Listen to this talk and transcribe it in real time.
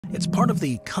It's part of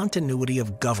the Continuity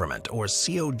of Government, or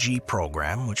COG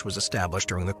program, which was established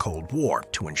during the Cold War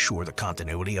to ensure the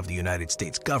continuity of the United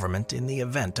States government in the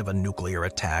event of a nuclear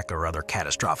attack or other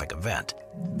catastrophic event.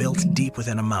 Built deep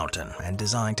within a mountain and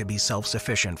designed to be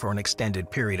self-sufficient for an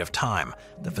extended period of time,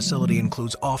 the facility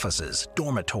includes offices,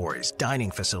 dormitories,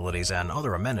 dining facilities, and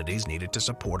other amenities needed to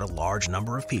support a large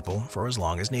number of people for as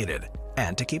long as needed,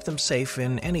 and to keep them safe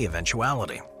in any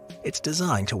eventuality. It's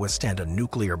designed to withstand a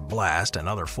nuclear blast and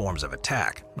other forms of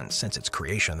attack, and since its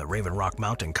creation, the Raven Rock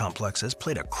Mountain Complex has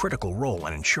played a critical role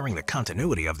in ensuring the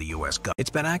continuity of the U.S. government.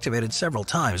 It's been activated several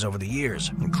times over the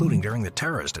years, including during the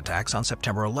terrorist attacks on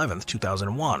September 11,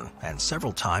 2001, and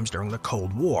several times during the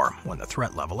Cold War, when the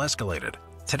threat level escalated.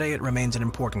 Today, it remains an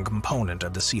important component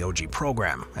of the COG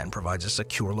program and provides a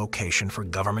secure location for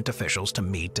government officials to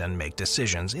meet and make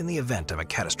decisions in the event of a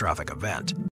catastrophic event.